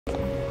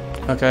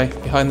Okay,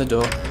 behind the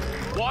door.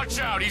 Watch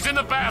out, he's in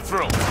the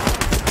bathroom.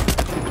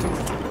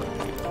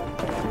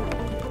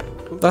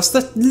 That's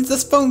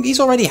the phone. He's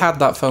already had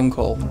that phone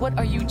call. What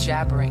are you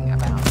jabbering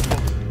about?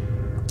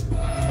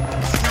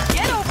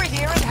 Get over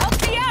here and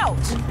help me out!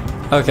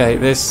 Okay,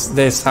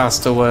 this has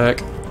to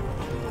work.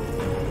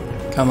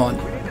 Come on.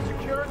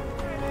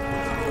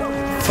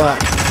 Fuck.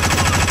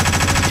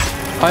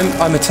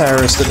 I'm a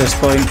terrorist at this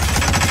point.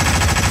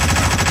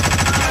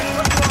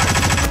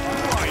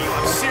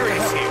 I'm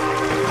serious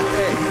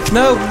here.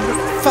 No!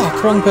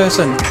 Fuck, wrong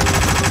person.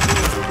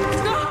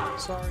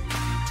 Sorry.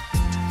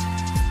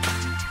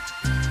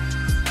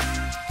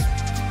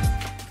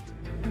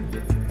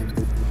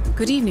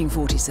 Good evening,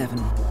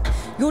 47.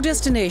 Your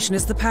destination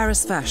is the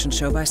Paris Fashion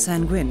Show by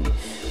Sanguine,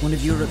 one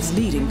of Europe's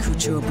leading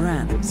couture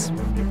brands.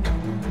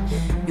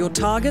 Your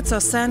targets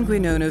are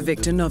Sanguine owner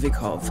Viktor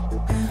Novikov,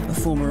 a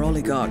former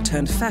oligarch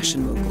turned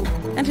fashion mogul,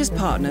 and his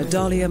partner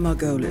Dalia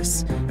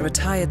Margolis, a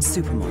retired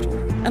supermodel,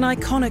 an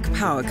iconic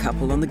power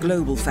couple on the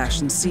global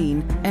fashion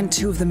scene and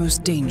two of the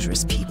most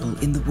dangerous people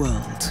in the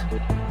world.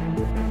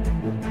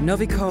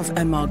 Novikov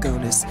and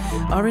Margolis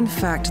are in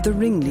fact the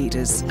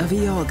ringleaders of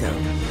Iago,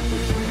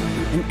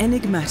 an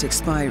enigmatic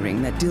spy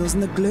ring that deals in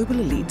the global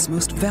elite's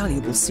most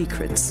valuable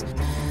secrets.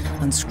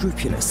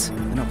 Unscrupulous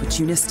and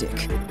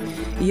opportunistic,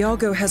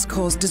 Iago has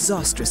caused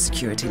disastrous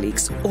security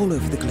leaks all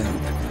over the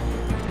globe.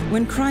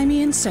 When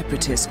Crimean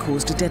separatists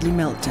caused a deadly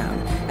meltdown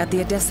at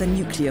the Odessa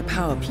nuclear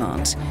power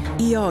plant,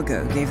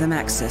 Iago gave them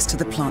access to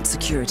the plant's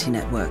security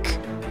network.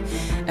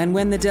 And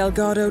when the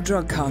Delgado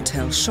drug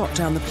cartel shot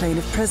down the plane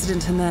of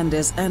President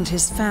Hernandez and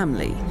his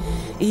family,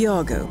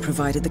 Iago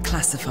provided the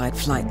classified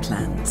flight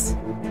plans.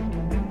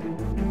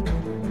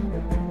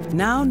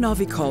 Now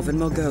Novikov and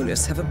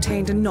Margolis have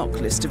obtained a knock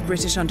list of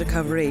British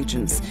undercover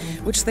agents,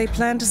 which they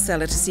plan to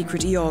sell at a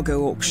secret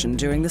Iago auction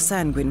during the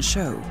Sanguine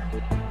show.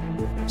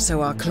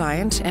 So our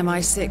client,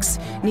 MI6,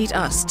 need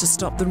us to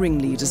stop the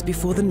ringleaders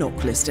before the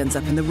knock list ends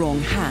up in the wrong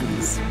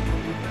hands.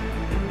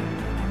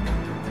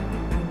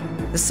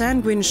 The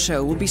Sanguine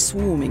show will be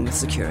swarming with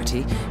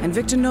security, and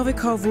Viktor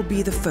Novikov will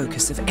be the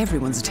focus of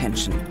everyone's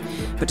attention.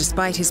 But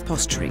despite his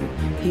posturing,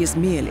 he is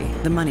merely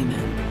the money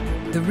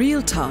man. The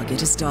real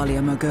target is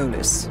Dalia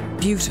Margolis.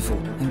 Beautiful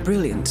and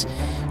brilliant,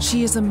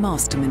 she is a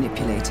master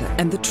manipulator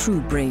and the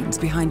true brains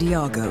behind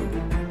Iago.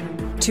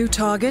 Two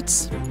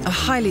targets, a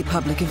highly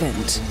public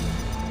event.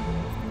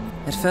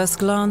 At first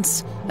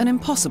glance, an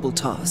impossible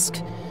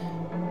task.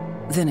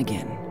 Then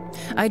again,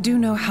 I do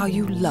know how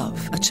you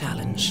love a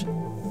challenge.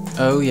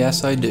 Oh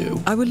yes, I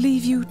do. I will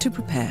leave you to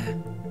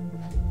prepare.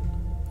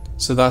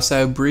 So that's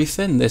our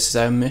briefing, this is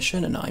our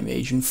mission, and I'm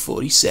Agent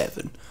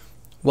 47.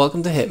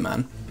 Welcome to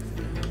Hitman.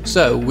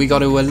 So, we got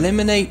to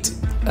eliminate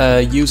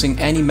using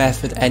any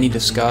method, any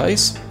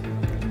disguise.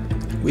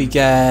 We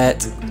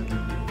get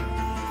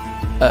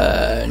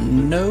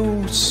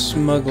no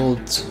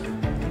smuggled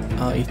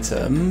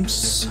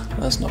items.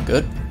 That's not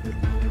good.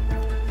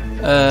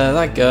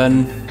 That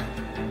gun.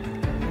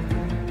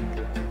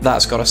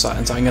 That's got a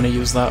silence. I'm going to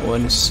use that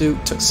one. Suit,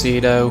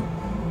 tuxedo.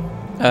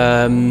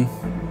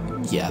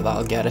 Yeah,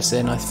 that'll get us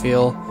in, I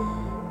feel.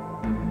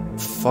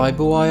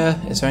 Fiber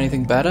wire. Is there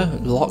anything better?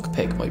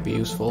 Lockpick might be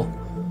useful.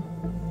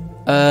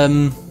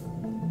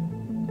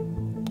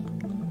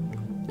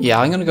 Yeah,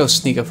 I'm gonna go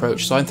sneak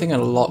approach, so I'm thinking a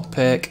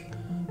lockpick,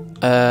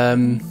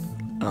 and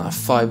a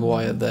fiber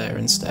wire there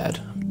instead.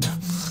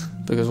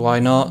 Because why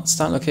not?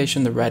 Start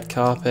location, the red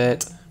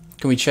carpet.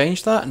 Can we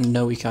change that?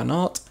 No, we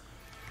cannot.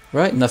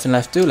 Right, nothing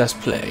left to do, let's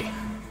play.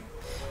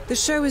 The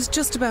show is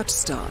just about to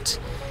start.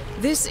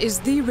 This is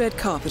the red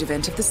carpet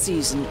event of the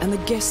season, and the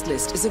guest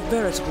list is a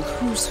veritable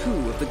who's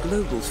who of the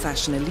global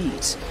fashion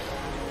elite.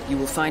 You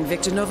will find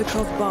Viktor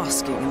Novikov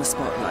basking in the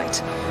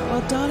spotlight,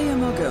 while Dalia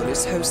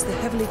Margolis hosts the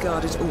heavily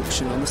guarded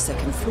auction on the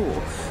second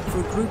floor for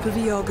a group of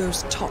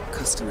Iago's top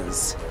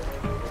customers.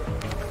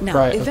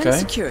 Now, event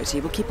security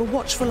will keep a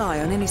watchful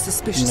eye on any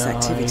suspicious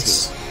activity,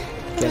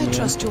 but I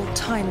trust your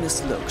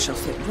timeless look shall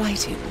fit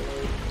right in.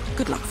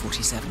 Good luck,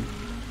 47.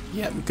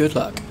 Yeah, good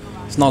luck.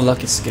 It's not a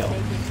lucky skill.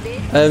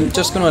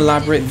 Just going to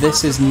elaborate,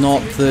 this is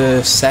not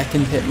the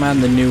second Hitman,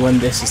 the new one,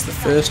 this is the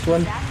first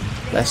one.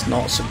 Let's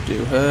not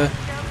subdue her.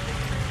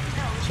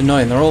 It's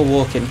annoying, they're all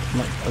walking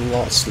like a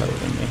lot slower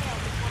than me.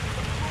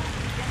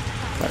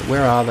 Right,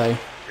 where are they?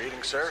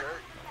 Greetings, sir.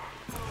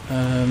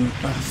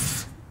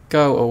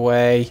 Go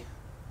away.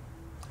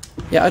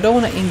 Yeah, I don't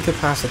want to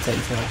incapacitate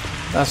her.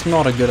 That's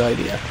not a good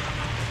idea.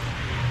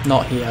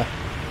 Not here.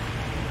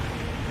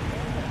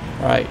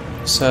 Right,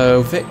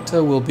 so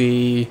Victor will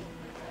be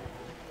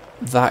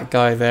that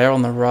guy there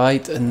on the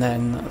right, and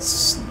then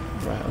that's...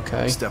 Right,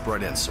 okay. Step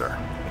right in, sir.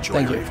 Enjoy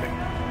Thank your you. evening.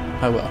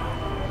 I will.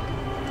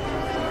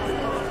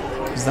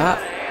 Is that?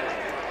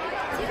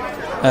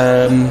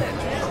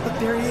 But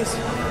there he is.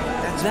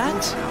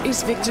 That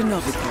is Viktor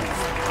Novikov,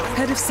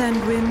 head of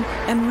Sanguine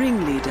and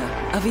ringleader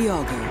of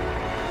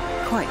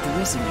Iago. Quite the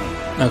resume.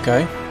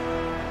 Okay.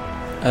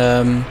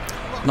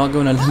 Not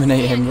going to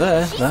eliminate him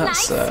there.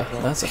 That's a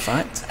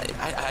fact.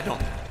 I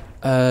don't...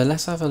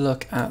 Let's have a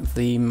look at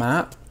the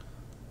map.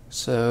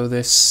 So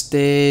there's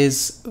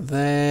stairs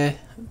there,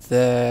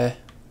 there,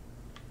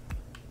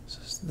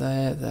 just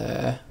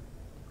there,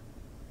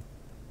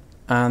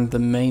 and the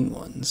main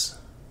ones.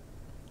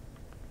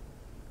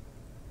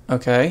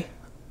 Okay.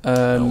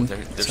 So I need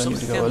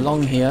to go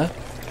along here.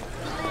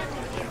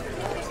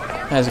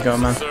 How's it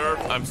going, man? Sir,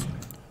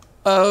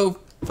 Oh,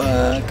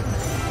 fuck.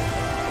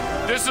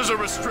 This is a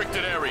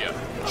restricted area.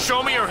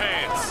 Show me your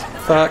hands.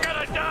 Fuck.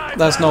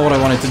 That's not what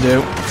I wanted to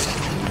do.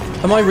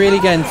 Am I really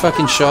getting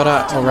fucking shot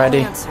at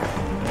already?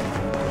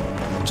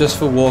 Just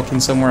for walking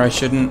somewhere I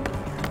shouldn't.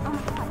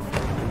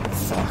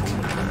 Fuck.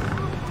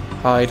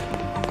 Hide.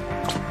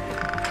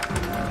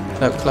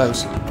 No,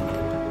 close.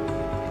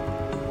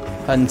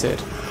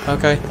 Hunted.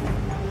 Okay.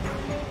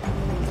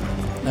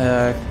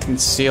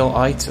 Conceal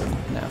item.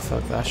 Nah,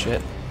 fuck that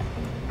shit.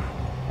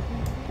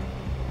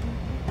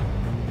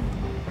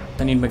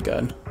 I need my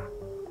gun.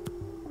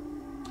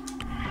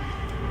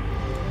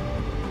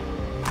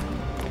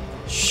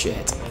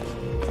 Shit.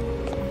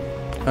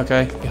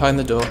 Okay, behind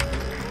the door.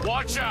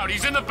 Watch out,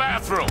 he's in the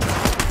bathroom.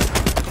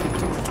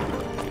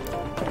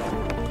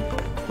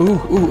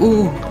 Ooh, ooh,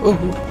 ooh,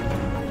 ooh.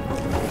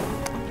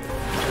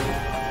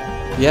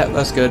 Yeah,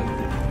 that's good.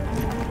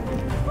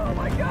 Oh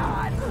my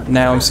God.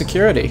 Now I'm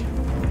security.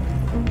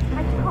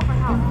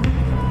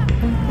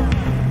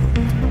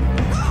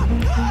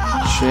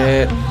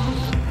 Shit.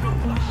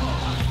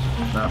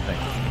 Nothing.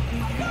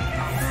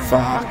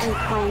 Fuck.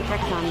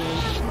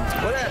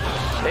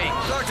 Hey,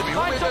 talk to me. Who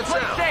made that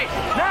sound?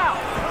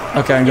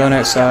 Okay, I'm going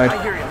outside.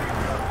 I hear you.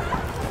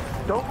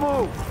 Don't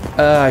move.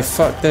 I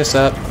fucked this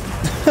up.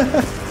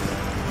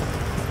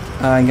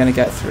 I'm gonna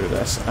get through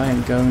this. I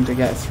am going to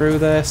get through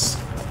this.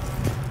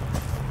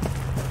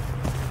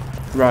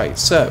 Right,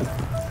 so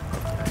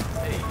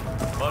Hey,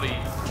 buddy.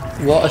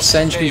 what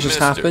essentially Hey, just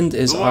mister. happened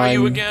is Who are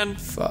you I'm again?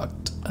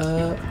 fucked.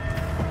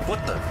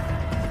 What the?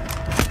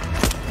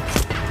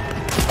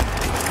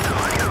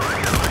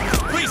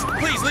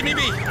 Please, let me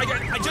be.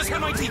 I just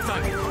had my teeth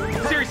done.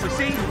 Seriously,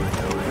 see?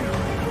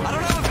 I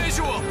don't have a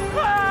visual.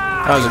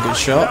 That was a good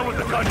shot.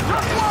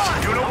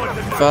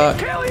 Fuck.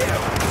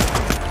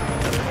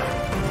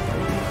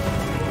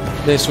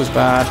 This was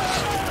bad.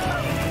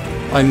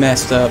 I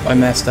messed up. I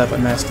messed up.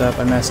 Fuck.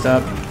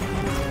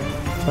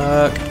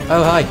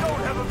 Oh, hi.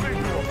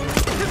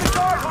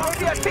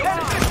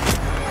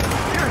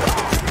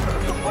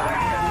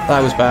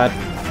 That was bad.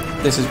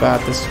 This is bad.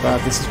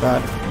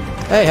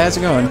 Hey, how's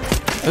it going?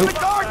 Oh.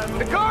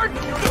 The guard.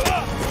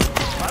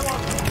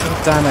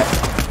 Oh, damn it.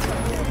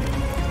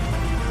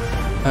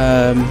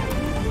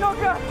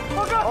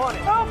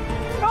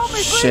 Help me,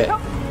 Shit.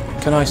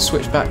 Can I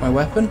switch back my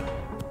weapon?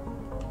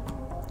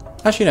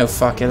 Actually, no,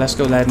 fuck it. Let's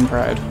go loud and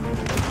proud.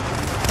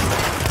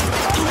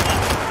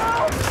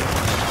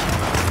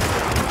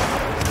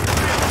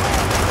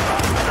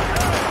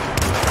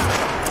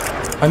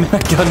 I'm in a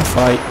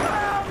gunfight.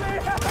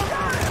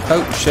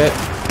 Oh, shit.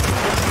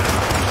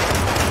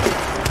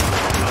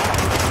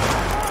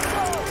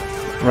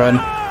 Run.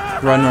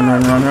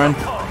 Run.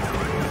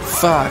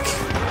 Fuck.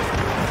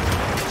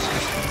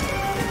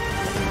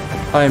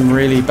 I am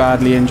really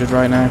badly injured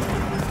right now.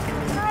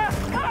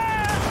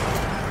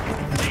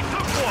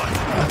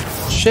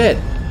 Oh, shit.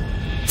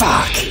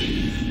 Fuck.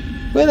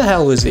 Where the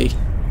hell was he?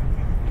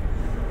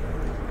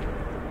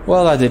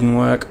 Well, that didn't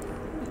work.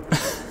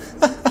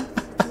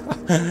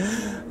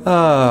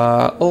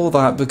 All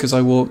that because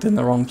I walked in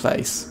the wrong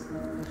place.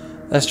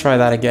 Let's try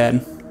that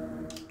again.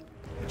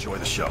 Enjoy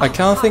the show. I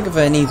can't think of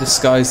any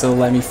disguise that'll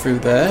let me through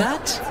there.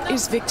 That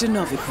is Victor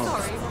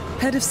Novikov,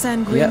 head of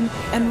Sanguine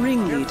and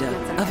ringleader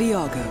of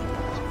Iago.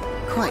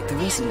 Quite the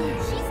resume.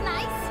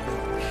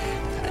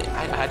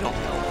 I don't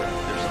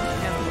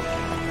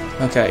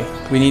know. Okay,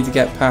 we need to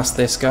get past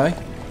this guy.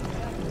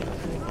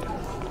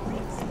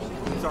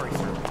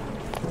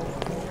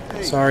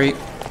 Sorry.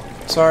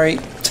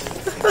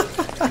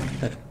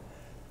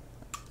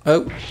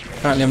 Oh,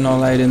 apparently I'm not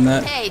allowed in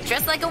there. Hey,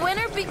 dressed like a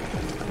winner?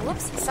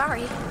 Whoops,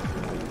 sorry.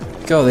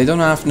 God, they don't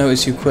have to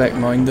notice you quick,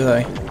 mind, do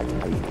they?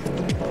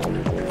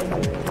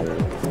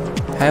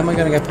 How am I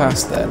going to get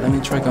past there? Let me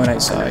try going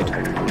outside.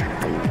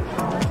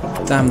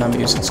 Damn, that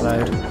music's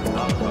loud.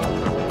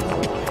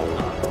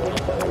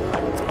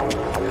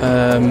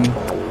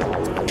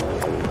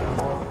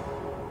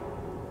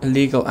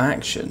 Illegal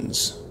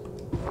actions.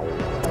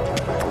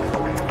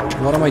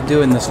 What am I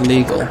doing that's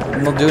illegal?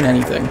 I'm not doing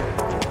anything.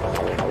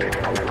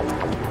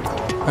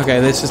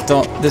 Okay, this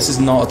is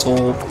not at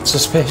all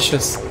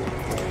suspicious.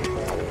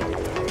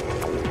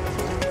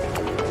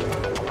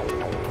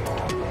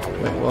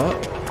 Wait, what?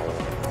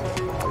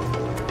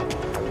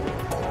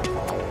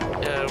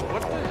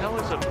 What the hell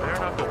is a bare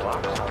knuckle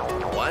box?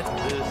 What?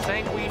 The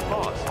sanguine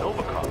boss,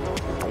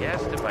 Overclocked. He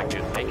asked if I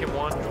could make him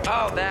one.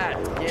 Oh, that!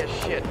 Yeah,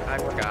 shit, I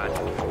forgot.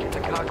 It's a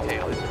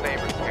cocktail, his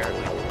favorite,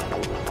 apparently.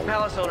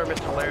 Palace owner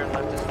Mr. Laird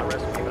left us the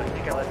recipe, but I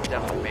think I left it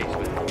down in the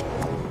basement.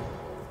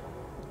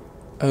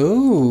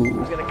 Oh. I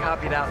was gonna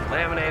copy it out and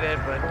laminate it,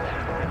 but...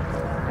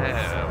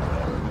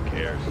 Who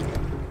cares?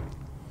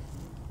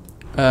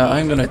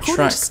 I'm gonna track that.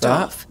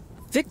 Quarterstaff,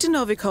 Viktor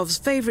Novikov's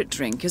favorite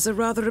drink is a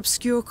rather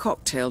obscure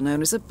cocktail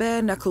known as a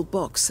bare-knuckle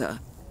boxer.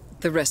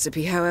 The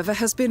recipe, however,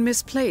 has been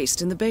misplaced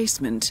in the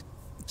basement.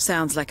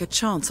 Sounds like a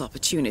chance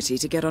opportunity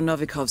to get on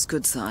Novikov's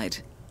good side.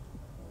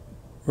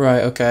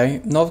 Right,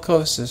 okay.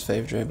 Novikov's his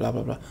favourite drink, blah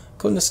blah blah.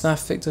 According to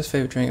Snaff, Victor's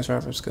favourite drink is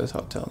rather obscure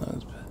cocktail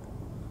known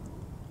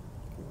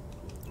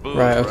as...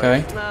 Right,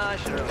 okay. Nah, I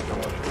should have known.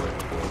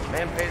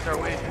 Man pays our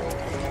wages.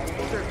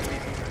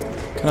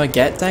 Can I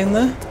get down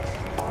there?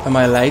 Am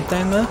I allowed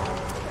down there?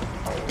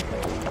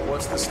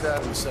 What's the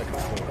stat on the second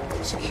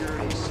floor?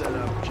 Security set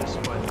up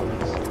just by the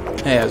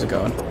list. Hey, how's it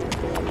going?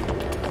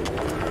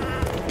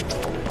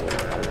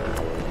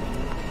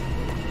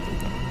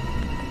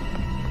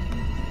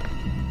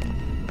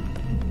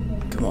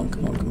 Come on,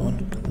 come on, come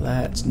on.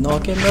 Let's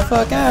knock him the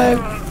fuck out!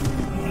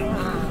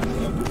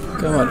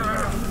 Come on.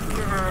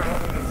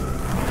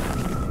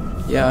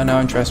 Yeah, I know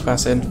I'm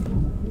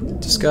trespassing.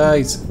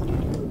 Disguise!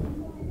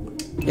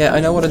 Yeah,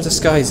 I know what a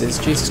disguise is.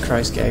 Jesus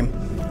Christ, game.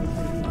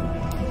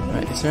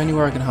 Right, is there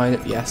anywhere I can hide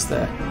it? Yes,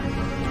 there.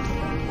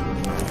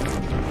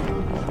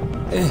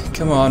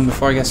 Come on,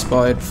 before I get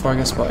spotted,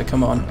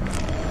 come on.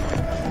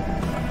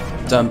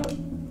 Dump.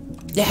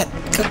 Yeah,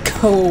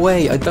 go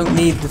away, I don't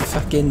need the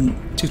fucking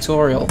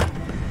tutorial.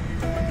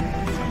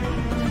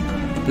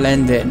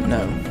 Blend in,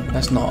 no,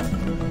 that's not.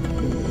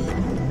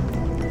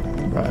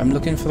 Right, I'm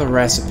looking for the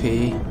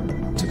recipe.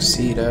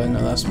 Tuxedo,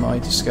 no, that's my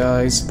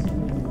disguise.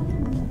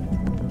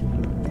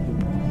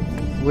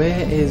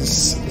 Where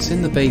is... It's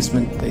in the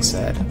basement, they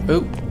said.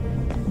 Oh,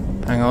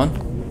 hang on.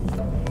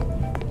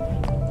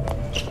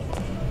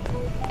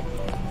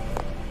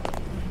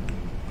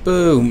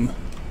 Boom.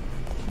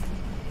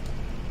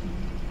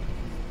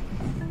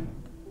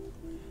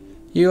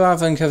 You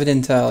have uncovered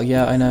intel.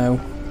 Yeah, I know.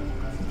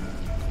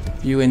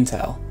 View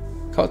intel.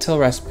 Cocktail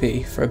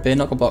recipe for a bare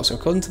knuckle boxer.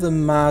 According to the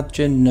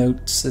margin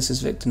notes, this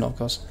is Viktor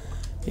Novikov's.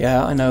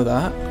 Yeah, I know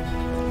that.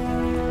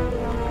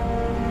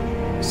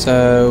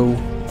 So,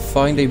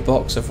 find a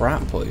box of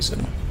rat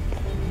poison.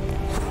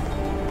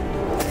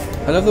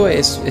 I love the way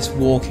it's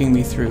walking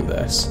me through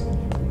this.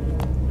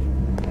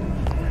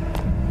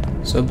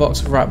 So a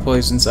box of rat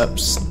poison's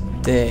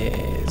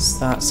upstairs.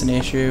 That's an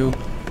issue.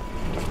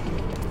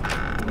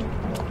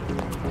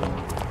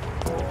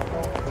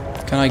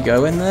 Can I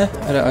go in there?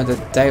 I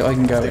doubt I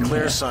can go in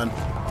clear, here. son.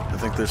 I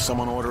think there's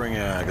someone ordering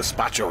a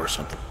gazpacho or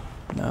something.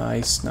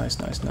 Nice, nice,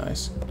 nice,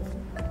 nice.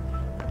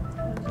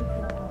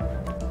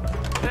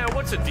 Now,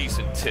 what's a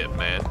decent tip,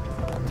 man?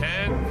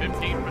 10,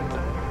 15?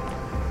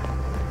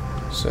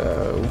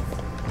 So...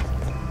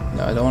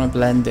 No, I don't want to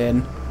blend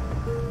in.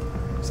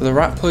 So the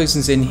rat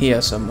poison's in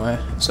here somewhere.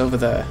 It's over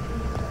there.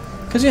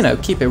 Because, you know,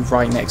 keep it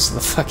right next to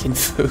the fucking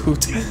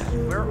food.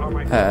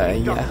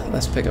 Yeah,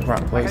 let's pick up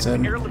rat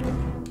poison.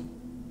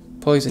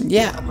 Poison.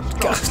 Yeah!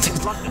 God,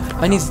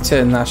 I need to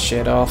turn that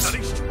shit off.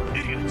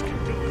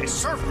 They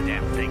serve the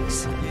damn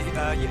things.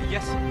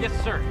 Yes,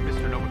 sir,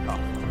 Mr. Novikov.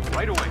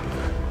 Right away.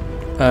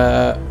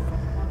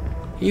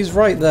 He's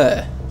right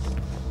there.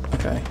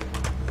 Okay.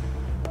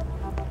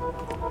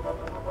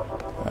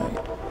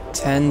 Right.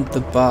 Tend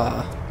the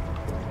bar.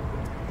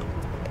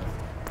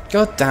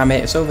 God damn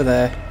it, it's over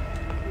there.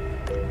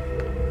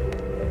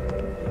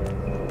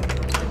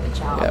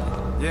 Yep.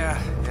 Yeah,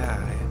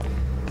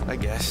 I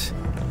guess.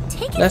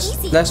 Take it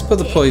easy. Let's put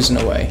the poison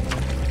away.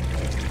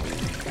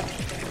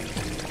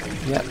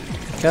 Yep.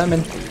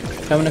 Coming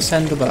to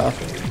send the bar.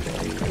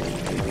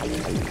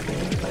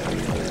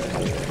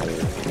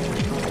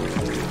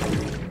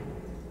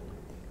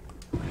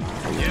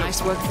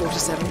 Nice work,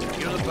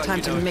 47.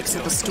 Time to mix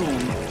up a storm.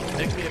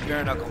 Make me a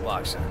bare knuckle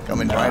boxer.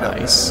 Coming right up,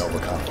 Nice.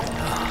 Overclocked.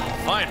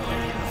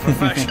 Finally,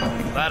 professional.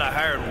 Glad I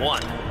hired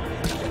one.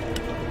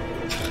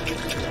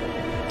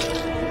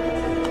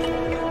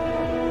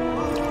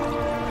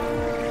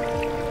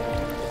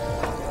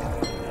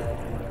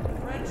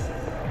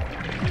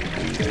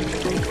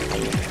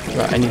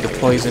 Right, I need to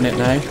poison it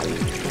now.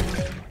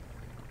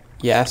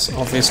 Yes,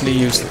 obviously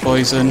use the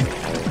poison.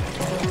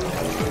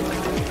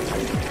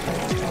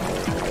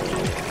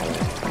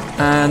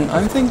 And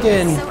I'm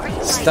thinking,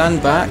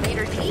 stand back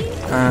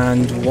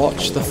and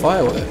watch the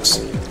fireworks.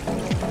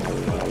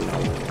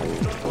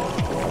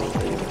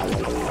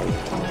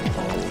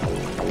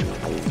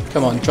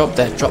 Come on, drop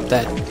dead, drop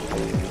dead.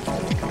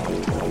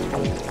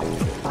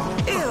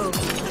 Ew,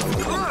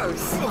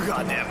 gross. Oh,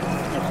 goddamn.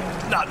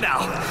 Not now.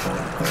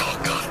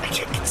 Oh, God, I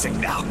can't get sick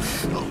now.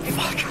 Oh,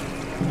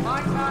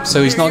 fuck.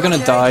 So he's not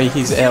gonna die,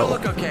 he's You ill.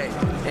 look okay,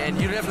 and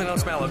you definitely don't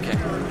smell okay.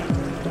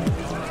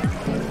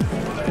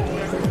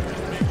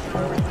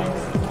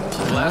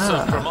 Glass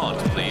of Vermont,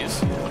 please.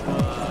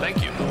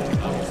 Thank you.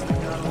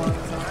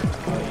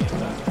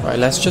 Right,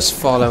 let's just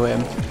follow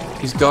him.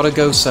 He's gotta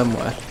go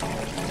somewhere.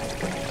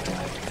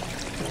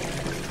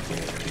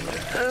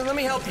 Let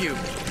me help you,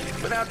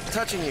 without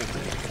touching you.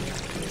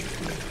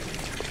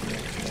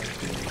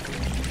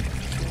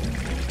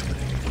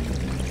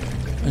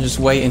 I'm just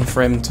waiting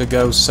for him to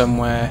go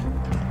somewhere.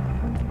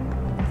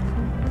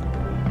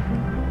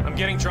 I'm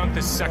getting drunk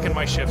the second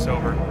my shift's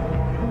over.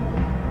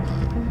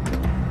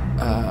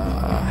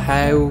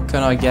 How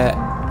can I get...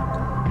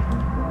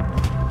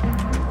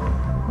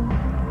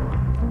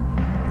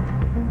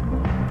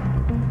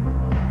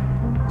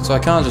 So I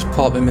can't just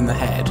pop him in the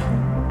head.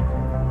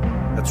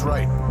 That's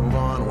right. Move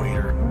on,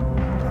 waiter.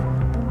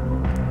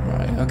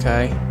 Right,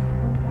 okay.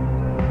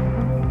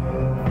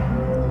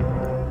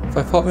 If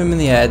I pop him in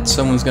the head,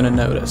 someone's gonna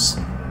notice.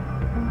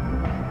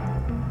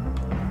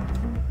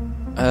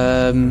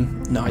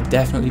 No, I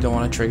definitely don't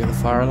want to trigger the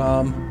fire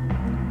alarm.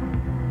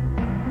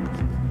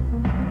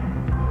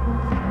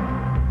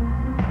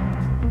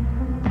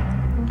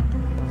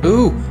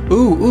 Ooh!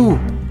 Ooh! Ooh!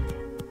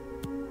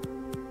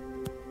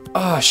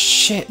 Oh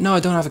shit, no, I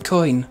don't have a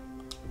coin.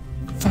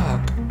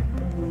 Fuck.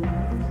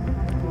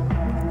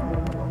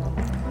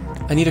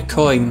 I need a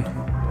coin.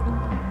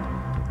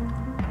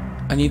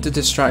 I need to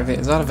distract it.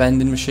 Is that a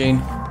vending machine?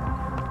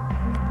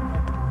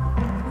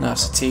 No,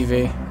 it's a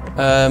TV.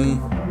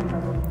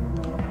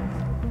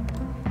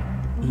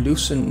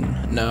 Loosen.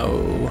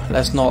 No,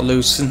 let's not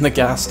loosen the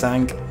gas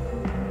tank.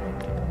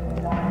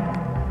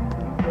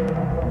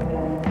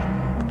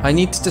 I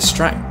need to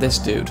distract this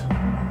dude.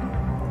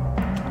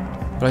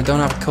 But I don't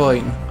have a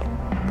coin.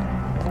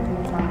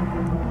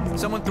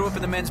 Someone threw up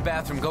in the men's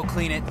bathroom. Go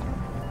clean it.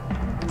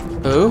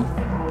 Who?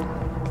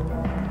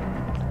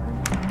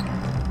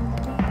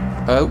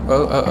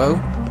 Oh.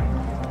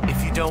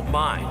 If you don't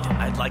mind,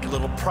 I'd like a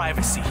little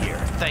privacy here.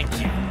 Thank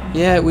you.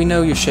 Yeah, we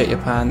know you shit your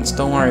pants.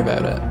 Don't worry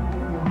about it.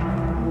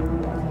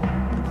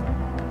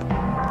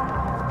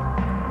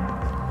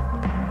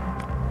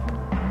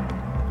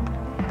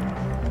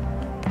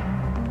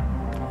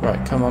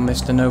 Right, come on,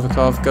 Mr.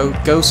 Novikov.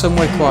 Go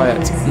somewhere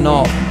quiet.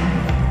 Not.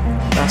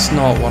 That's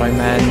not what I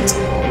meant.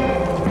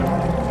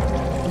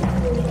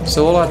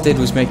 So all I did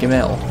was make him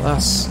ill.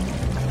 That's...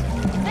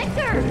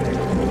 Victor!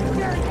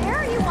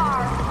 There you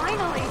are,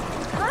 finally.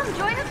 Come,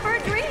 join us for a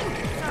drink.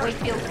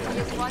 Wakefield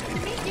just wants to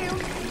meet you.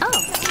 Oh.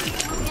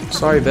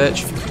 Sorry,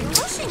 bitch.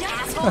 Pushing,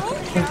 asshole.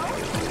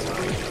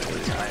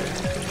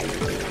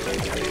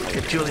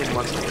 If Julian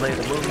wants to play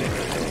the movie,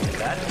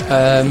 that.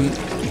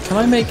 Can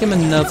I make him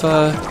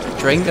another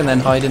drink and then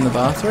hide in the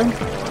bathroom?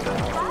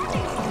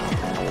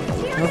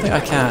 I don't think I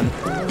can.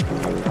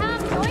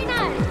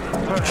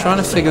 I'm trying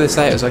to figure this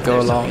out as I go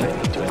along.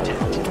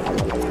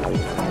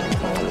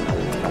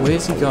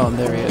 Where's he gone?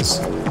 There he is.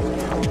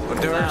 Hors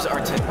d'oeuvres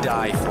are to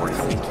die for,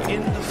 thinking.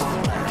 In the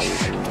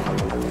flesh.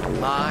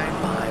 My.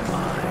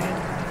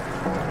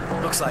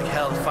 Looks like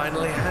hell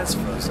finally has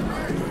frozen.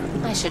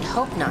 I should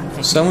hope not,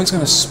 Victor. Someone's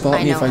gonna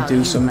spot me if I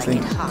do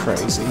something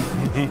crazy.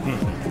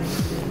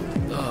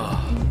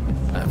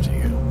 After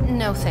you.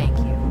 No, thank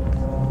you.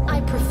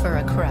 I prefer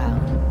a crowd.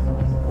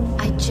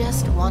 I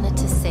just wanted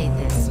to say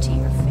this to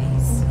your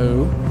face.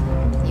 Who?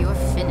 You're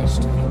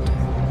finished, Victor.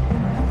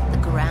 The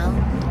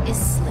ground is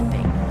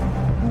slipping.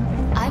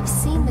 I've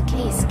seen the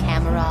case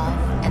Kamarov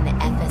and the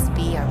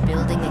FSB are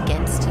building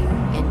against you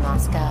in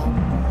Moscow.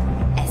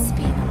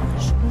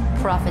 Espionage,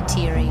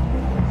 profiteering,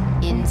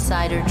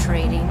 insider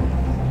trading.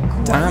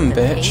 Damn,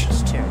 bitch.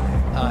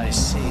 I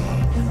see.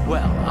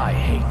 Well, I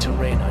hate to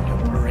rain on your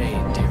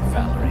parade, dear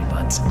Valerie,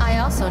 but... I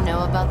also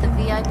know about the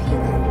VIP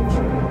lounge.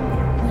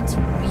 What's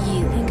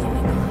really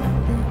going on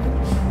out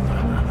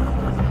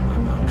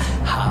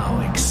there?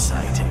 How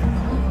exciting.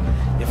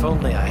 If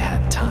only I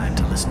had time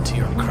to listen to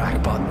your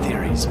crackpot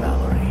theories,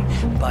 Valerie.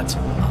 But,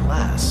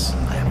 alas,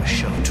 I have a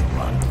show to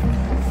run.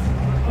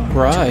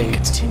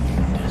 Right.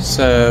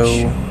 So...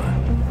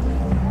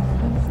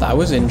 that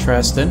was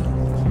interesting.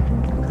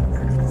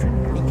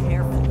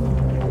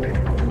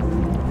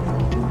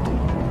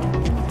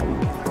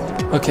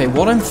 Okay,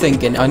 what I'm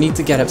thinking, I need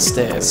to get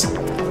upstairs.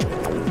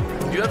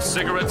 You have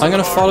cigarettes. I'm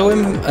gonna follow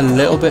him a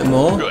little bit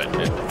more. Good.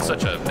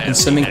 Such a And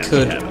something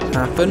could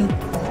happen.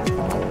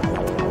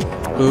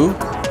 Ooh.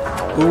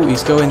 Ooh,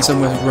 he's going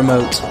somewhere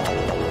remote.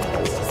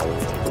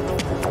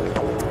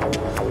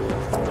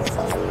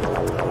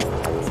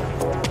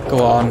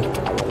 Go on.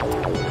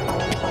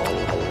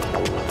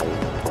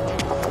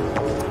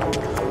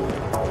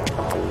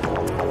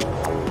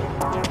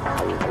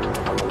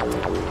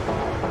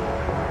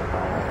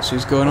 So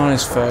he's going on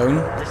his phone.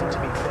 Listen to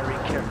me very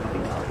carefully,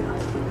 Valerie.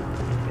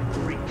 It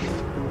reached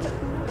as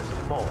a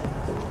mole.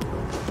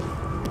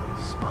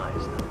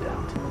 Spies, no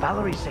doubt.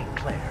 Valerie St.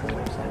 Clair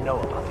claims to know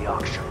about the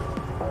auction.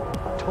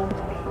 Told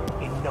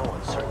me in no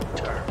uncertain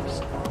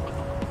terms.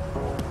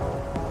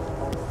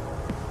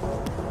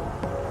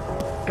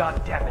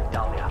 God damn it,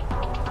 Dahlia.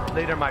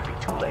 Later might be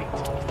too late.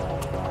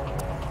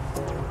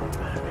 You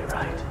better be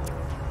right.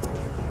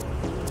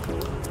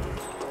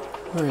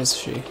 Where is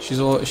she?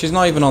 She's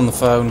not even on the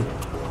phone.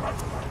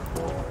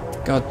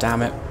 God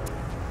damn it.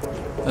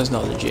 That's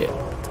not legit.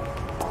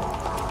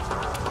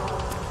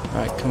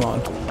 Right, come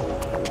on.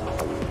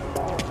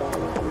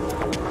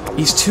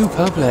 He's too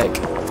public.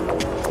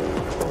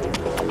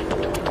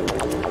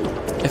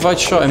 If I'd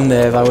shot him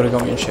there, that would have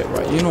got me in shit.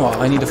 Right, you know what?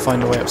 I need to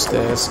find a way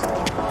upstairs.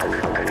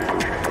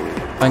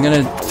 I'm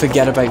gonna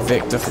forget about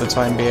Victor for the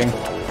time being.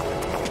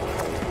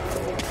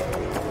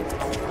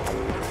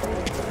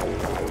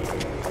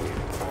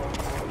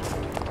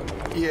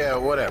 Yeah,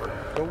 whatever.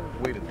 Go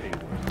wait at the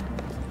table.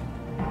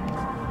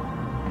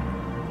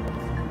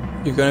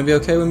 You gonna be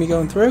okay with me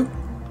going through?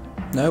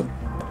 Nope.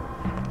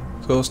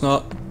 Of course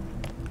not.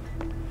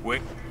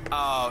 Wait.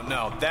 Oh,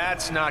 no,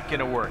 that's not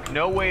gonna work.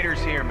 No waiters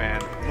here,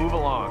 man. Move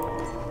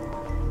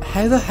along.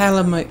 How the hell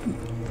am I...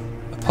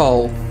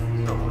 Pole.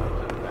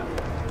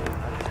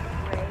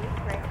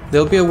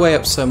 There'll be a way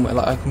up somewhere,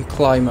 like I can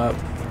climb up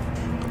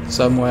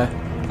somewhere.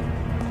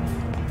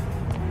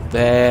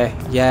 There,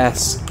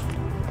 yes.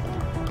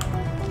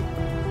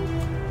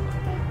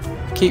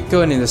 Keep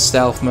going into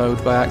stealth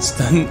mode by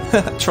accident,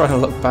 trying to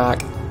look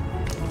back.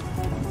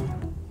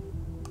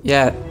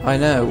 Yeah, I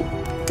know.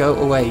 Go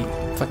away,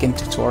 fucking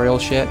tutorial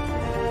shit.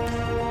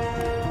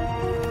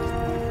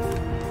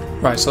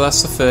 Right, so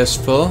that's the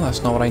first floor,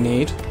 that's not what I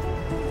need.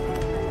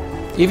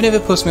 Even if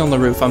it puts me on the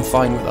roof, I'm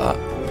fine with that.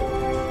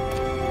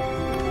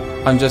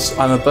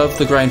 I'm above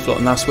the ground floor,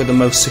 and that's where the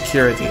most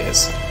security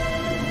is.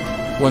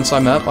 Once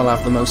I'm up, I'll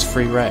have the most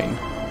free reign.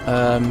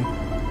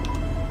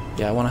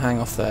 Yeah, I want to hang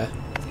off there.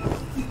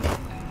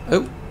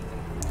 Oh,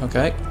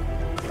 okay.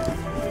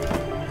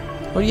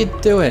 What are you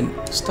doing?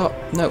 Stop.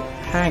 No,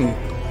 hang.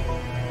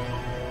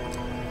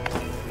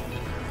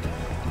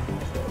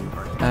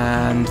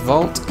 And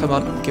vault, come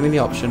on, give me the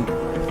option.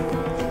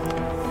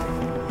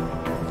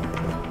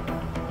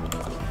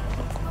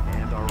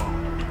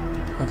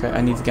 Okay, I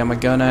need to get my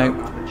gun out.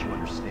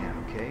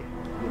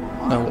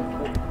 No,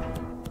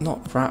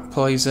 not rat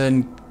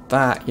poison.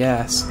 That,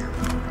 yes.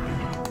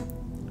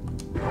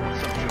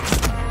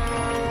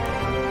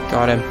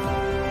 Got him.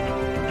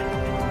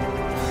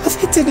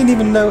 They didn't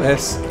even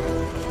notice.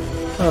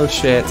 Oh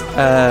shit.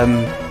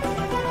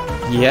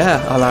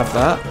 Yeah, I'll have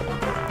that.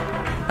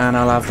 And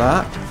I'll have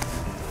that.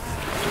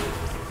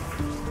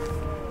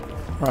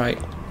 Right.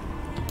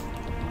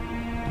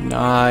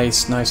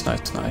 Nice, nice,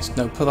 nice, nice.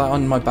 No, put that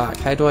on my back.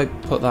 How do I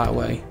put that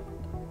away?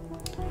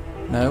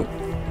 No.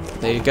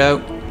 There you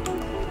go.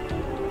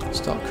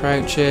 Stop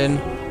crouching.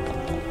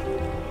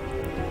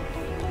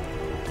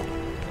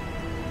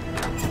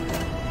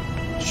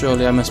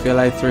 Surely I must be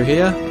allowed through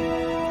here.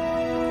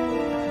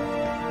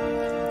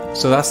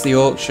 So that's the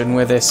auction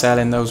where they're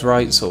selling those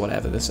rights or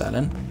whatever they're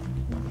selling.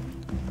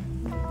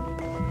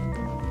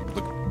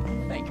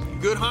 Thank you.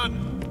 Good hunt.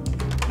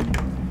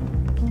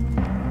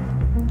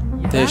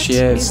 There she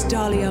is. That is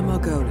Dahlia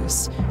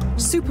Margolis,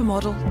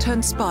 supermodel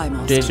turned spy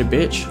master. There's a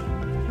bitch.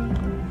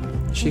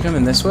 Is she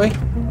coming this way?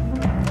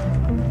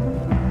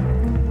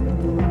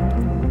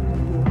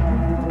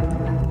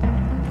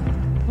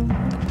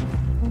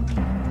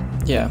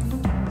 Yeah.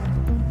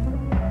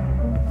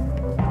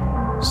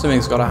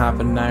 Something's got to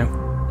happen now.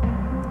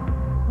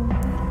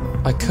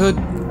 I could...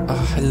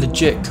 I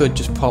legit could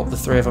just pop the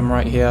three of them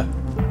right here.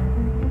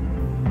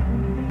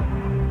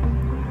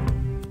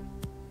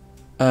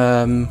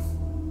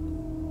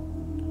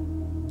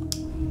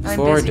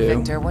 Before I'm busy, I do...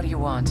 Victor. What do you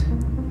want?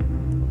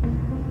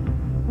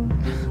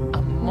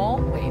 A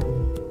mole? Wait.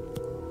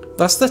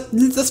 That's the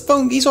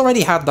phone... He's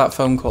already had that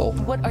phone call.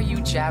 What are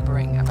you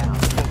jabbering about?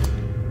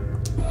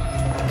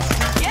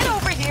 Get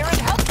over here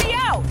and help me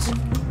out!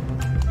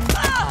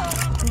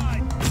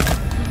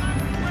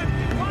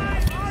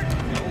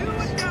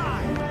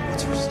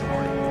 What's her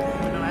story?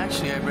 No,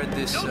 actually, I read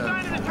this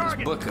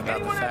book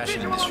about the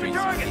fashion industry.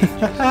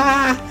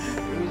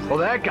 Well,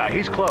 that guy,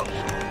 he's close.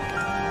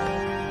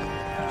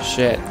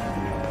 Shit.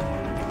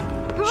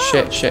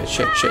 Shit, shit,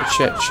 shit, shit,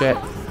 shit, shit.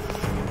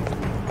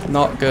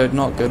 Not good,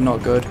 not good,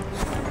 not good.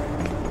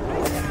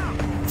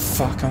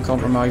 Fuck, I'm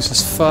compromised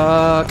as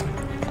fuck.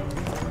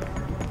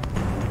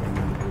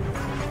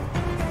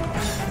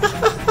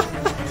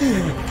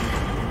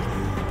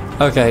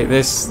 Okay,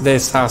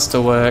 this has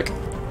to work.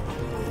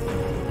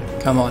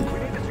 Come on.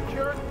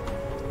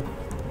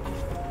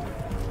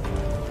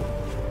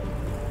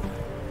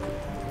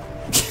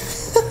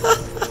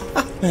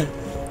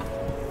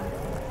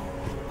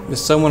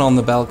 There's someone on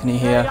the balcony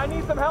here. Hey, I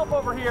need some help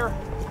over here.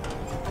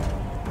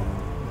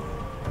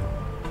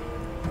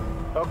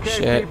 Okay,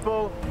 Shit.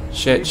 people.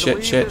 Shit,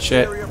 shit, shit,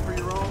 shit.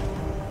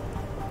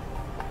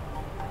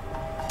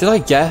 Did I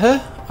get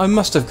her? I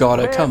must have got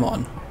her, come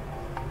on.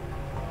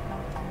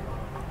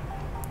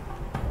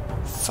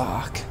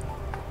 Fuck.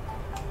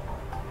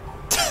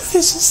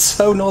 This is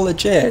so not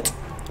legit.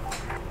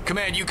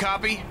 Command, you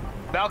copy?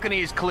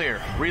 Balcony is clear.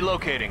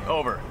 Relocating.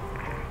 Over.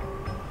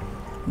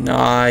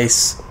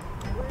 Nice.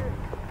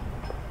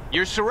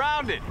 You're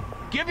surrounded.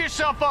 Give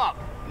yourself up.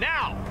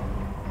 Now.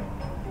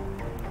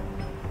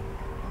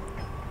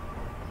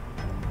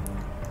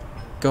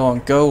 Go on,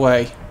 go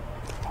away.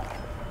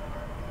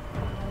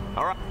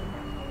 All right.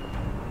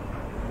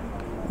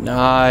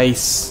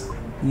 Nice.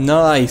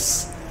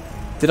 Nice.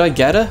 Did I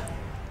get her?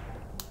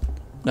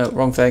 No,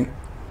 wrong thing.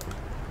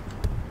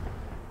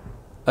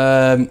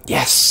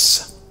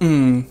 Yes.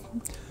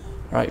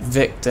 Right,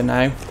 Victor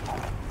now.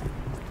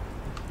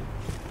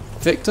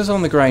 Victor's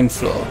on the ground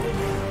floor.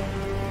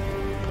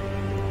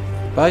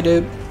 Bye,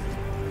 dude.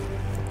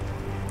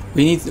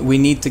 We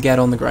need to get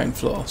on the ground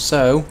floor.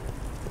 So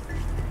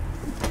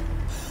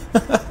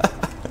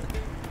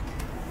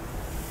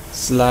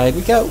slide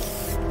we go.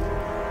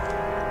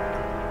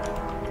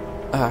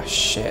 Ah,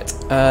 shit.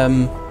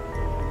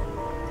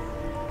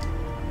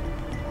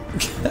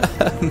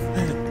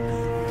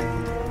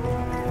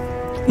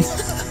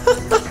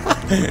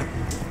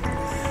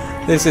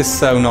 This is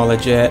so not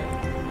legit.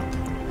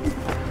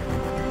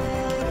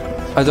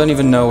 I don't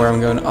even know where I'm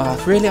going.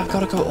 Oh, really? I've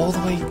got to go all the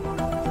way.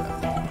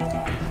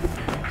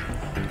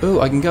 Ooh,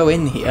 I can go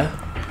in here.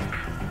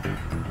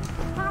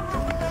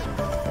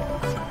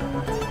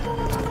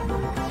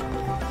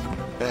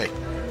 Hey.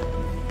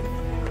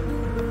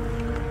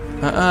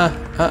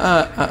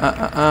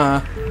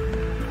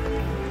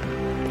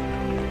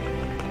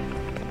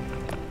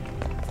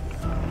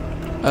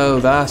 Oh,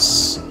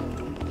 that's...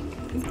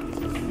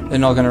 They're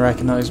not going to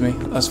recognize me.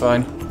 That's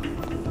fine.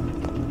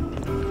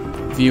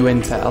 View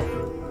intel.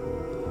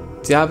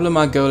 Diablo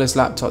Margolis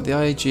laptop. The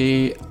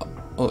IG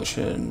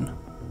auction.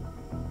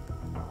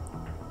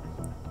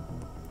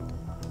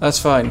 That's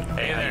fine.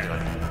 Hey there.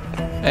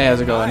 Hey, how's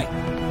it going?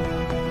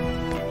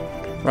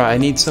 Right, I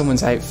need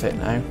someone's outfit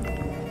now.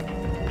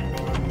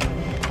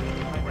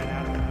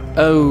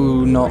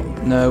 Oh, not...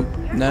 No.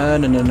 No,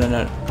 no, no, no,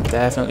 no.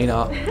 Definitely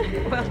not.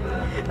 Well,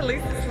 at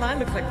least this line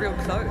looks like real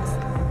clothes.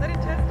 That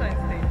intestine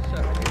thing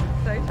show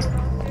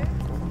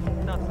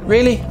station.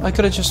 Really? I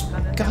could have just...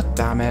 God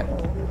damn it.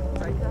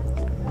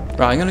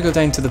 Right, I'm going to go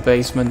down to the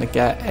basement to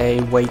get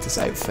a waiter's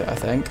outfit, I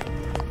think.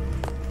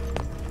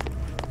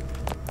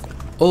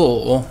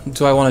 Or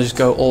do I want to just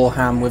go all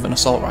ham with an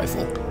assault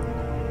rifle?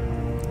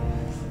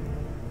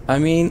 I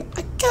mean,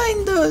 I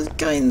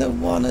kind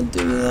of want to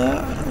do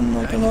that. I'm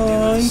not gonna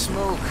lie.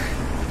 Smoke.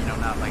 You know,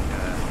 not like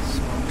a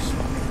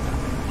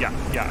smoke.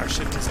 Yeah, our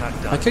shift is not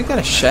done. I could get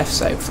a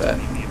chef's outfit.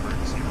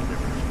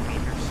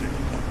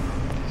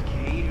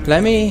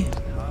 Let me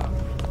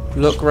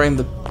look around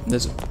the...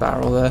 There's a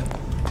barrel there.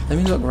 Let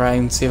me look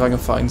around, see if I can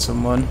find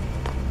someone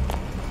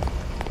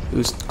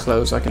whose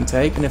clothes I can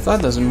take, and if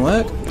that doesn't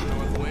work...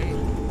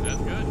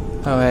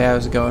 Oh hey,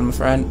 how's it going, my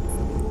friend?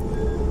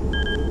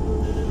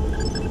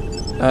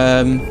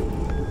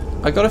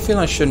 I got a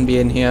feeling I shouldn't be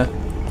in here.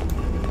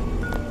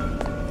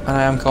 And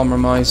I am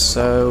compromised,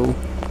 so...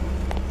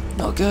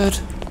 Not good.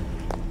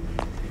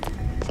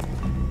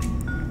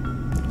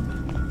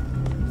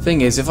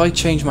 Thing is, if I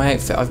change my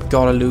outfit, I've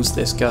got to lose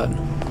this gun.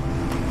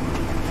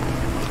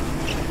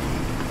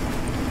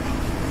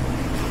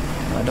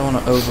 I don't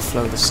want to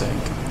overflow the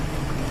sink.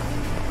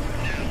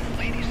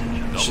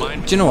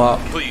 Do you know what?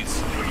 Please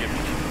forgive me.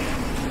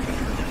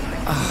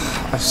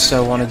 I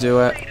so want to do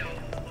it.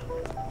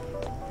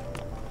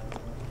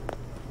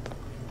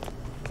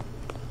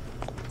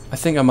 I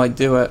think I might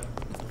do it.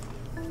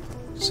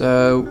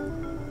 So,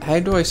 how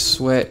do I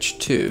switch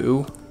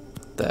to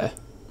there?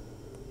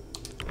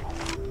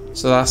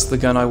 So that's the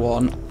gun I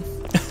want.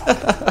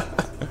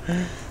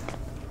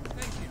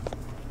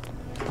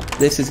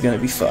 This is going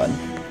to be fun.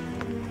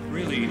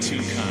 Really too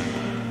kind.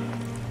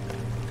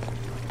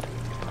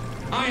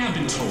 I have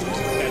been told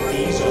that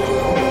these are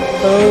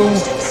the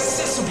most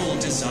accessible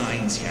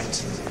designs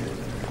yet.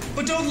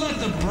 But don't let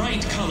the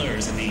bright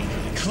colors and the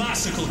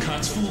classical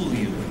cuts fool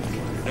you.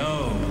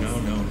 No.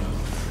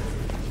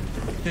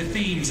 The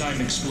themes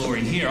I'm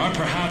exploring here are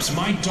perhaps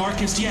my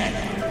darkest yet.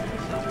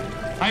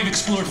 I've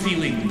explored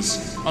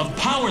feelings of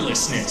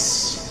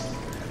powerlessness,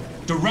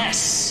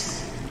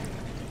 duress,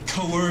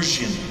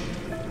 coercion,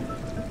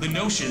 the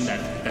notion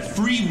that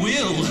free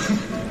will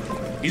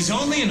is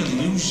only an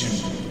illusion,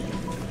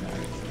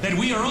 that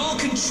we are all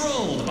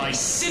controlled by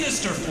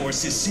sinister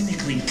forces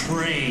cynically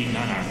preying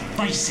on our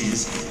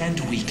vices and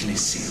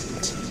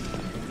weaknesses.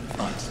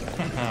 But,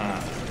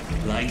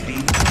 like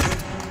the...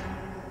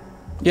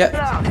 Yep.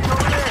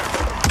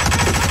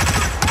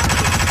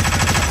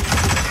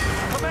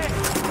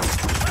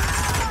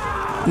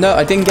 No,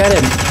 I didn't get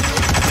him.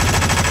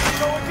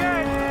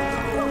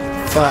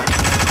 Fuck.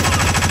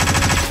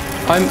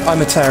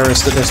 I'm a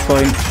terrorist at this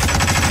point.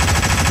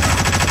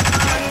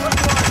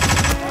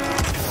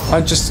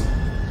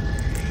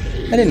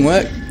 That didn't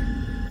work.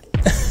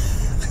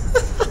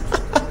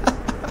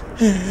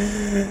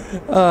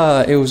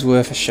 It was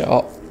worth a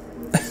shot.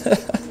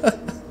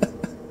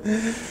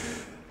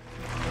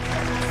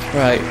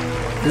 Right,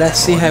 let's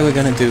see how we're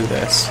gonna do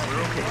this.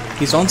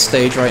 He's on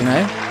stage right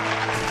now.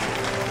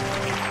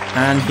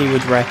 And he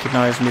would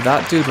recognize me.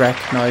 That dude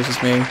recognizes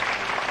me.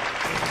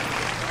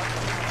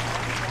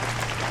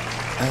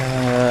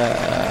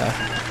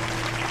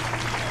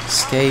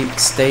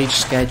 Stage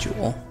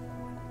schedule.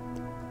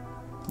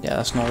 Yeah,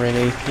 that's not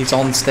really... He's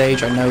on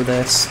stage, I know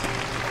this.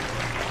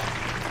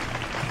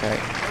 Okay.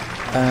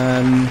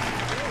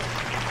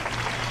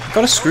 I've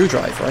got a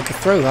screwdriver, I could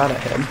throw that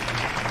at him.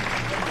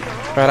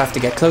 But I'd have to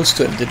get close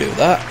to him to do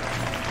that.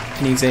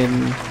 And he's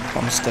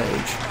on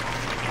stage.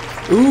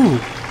 Ooh!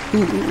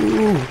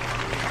 Ooh.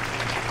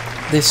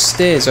 There's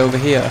stairs over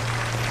here.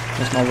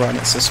 Let's not run,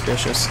 it's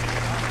suspicious.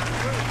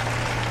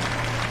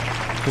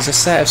 There's a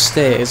set of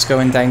stairs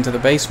going down to the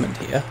basement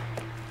here.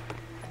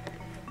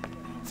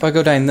 If I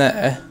go down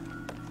there,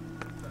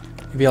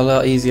 it'd be a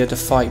lot easier to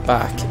fight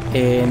back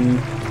in...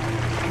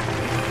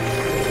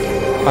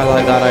 I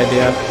like that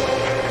idea.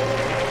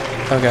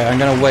 Okay, I'm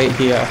gonna wait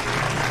here.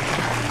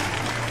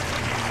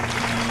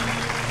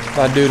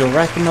 That dude will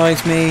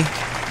recognize me.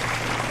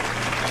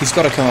 He's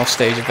got to come off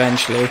stage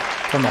eventually.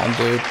 Come on,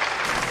 dude.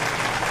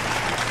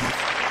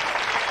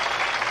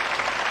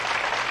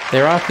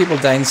 There are people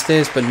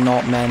downstairs, but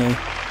not many.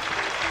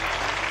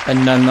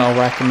 And none that'll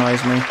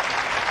recognise me.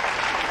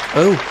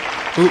 Oh!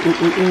 Ooh, ooh,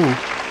 ooh, ooh.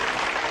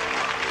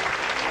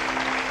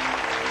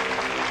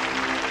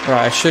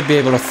 Right, I should be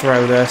able to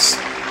throw this.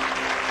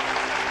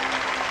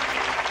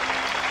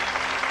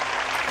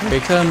 Here he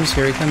comes,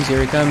 here he comes,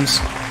 here he comes.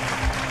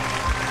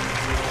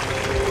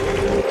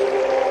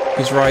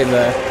 He's right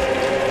there.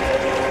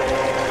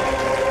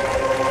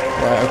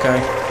 Right, okay.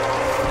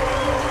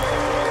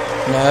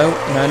 No.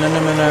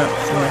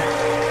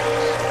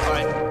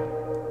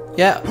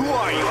 Yeah. Who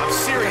are you? I'm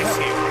serious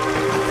here.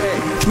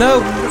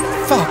 No!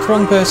 Fuck,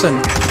 wrong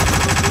person.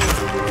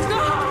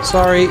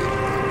 Sorry.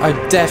 I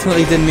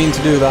definitely didn't mean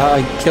to do that.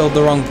 I killed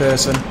the wrong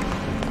person.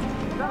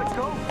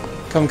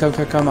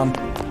 Come on.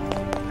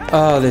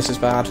 Oh, this is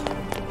bad.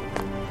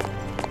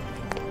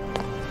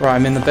 Right,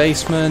 I'm in the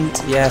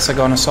basement. Yes, I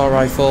got an assault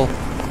rifle.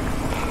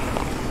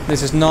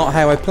 This is not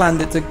how I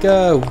planned it to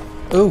go.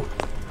 Ooh.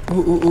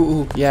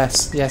 Ooh.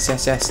 Yes.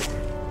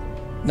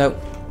 No.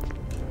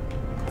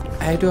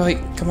 How do I...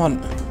 Come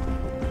on.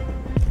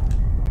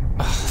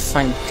 Oh,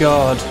 thank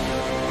God.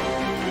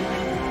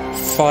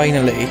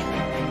 Finally.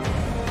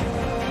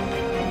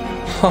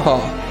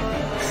 Oh.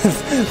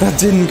 That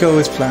didn't go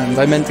as planned.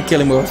 I meant to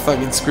kill him with a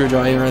fucking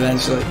screwdriver and then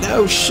she's like,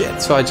 no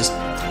shit. So I just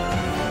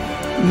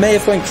may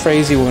have went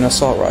crazy with an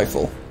assault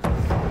rifle.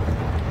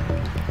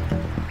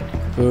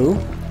 Ooh.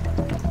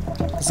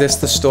 Is this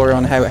the story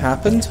on how it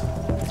happened?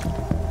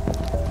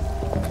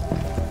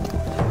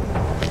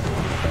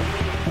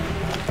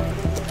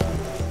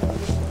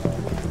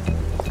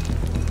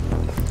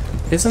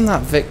 Isn't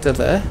that Victor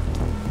there?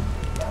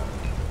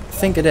 I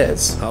think it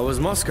is. How was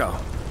Moscow?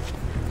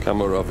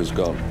 Kamarov is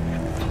gone.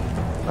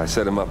 I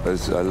set him up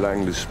as a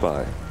Langley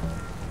spy.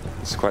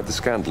 It's quite the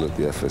scandal at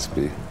the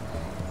FSB.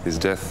 His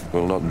death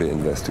will not be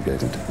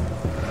investigated.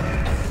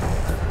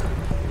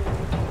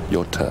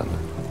 Your turn.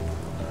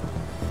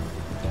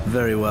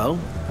 Very well.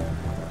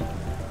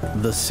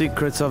 The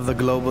secrets of the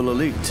global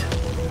elite.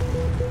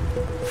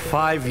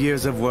 5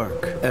 years of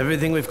work.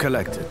 Everything we've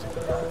collected.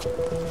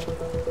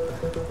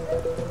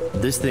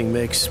 This thing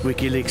makes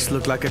WikiLeaks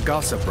look like a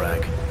gossip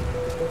rag.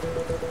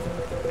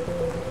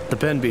 The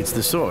pen beats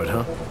the sword,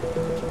 huh?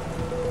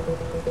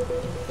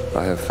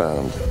 I have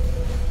found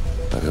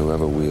that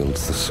whoever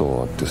wields the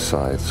sword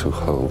decides who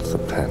holds the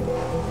pen.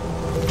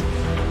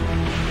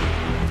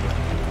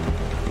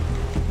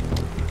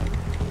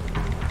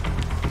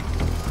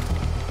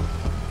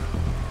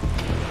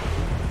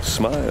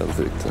 Smile,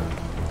 Victor.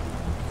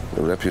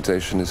 Your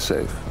reputation is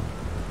safe.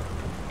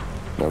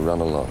 Now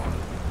run along.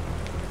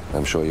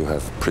 I'm sure you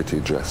have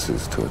pretty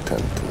dresses to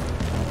attend to.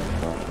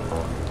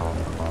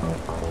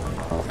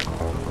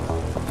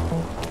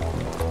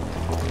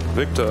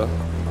 Victor,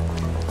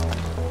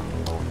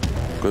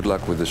 good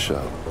luck with the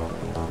show.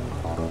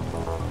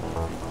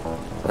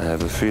 I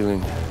have a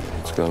feeling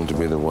it's going to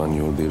be the one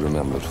you'll be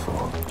remembered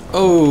for.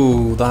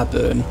 Oh, that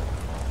burn.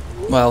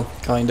 Well,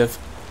 kind of.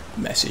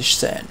 Message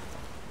sent.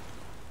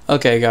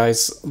 Okay,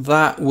 guys,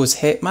 that was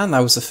Hitman. That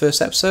was the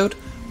first episode.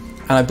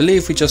 And I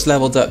believe we just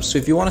leveled up. So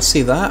if you want to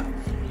see that,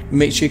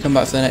 make sure you come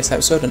back for the next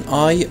episode, and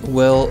I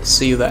will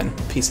see you then.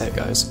 Peace out,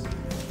 guys.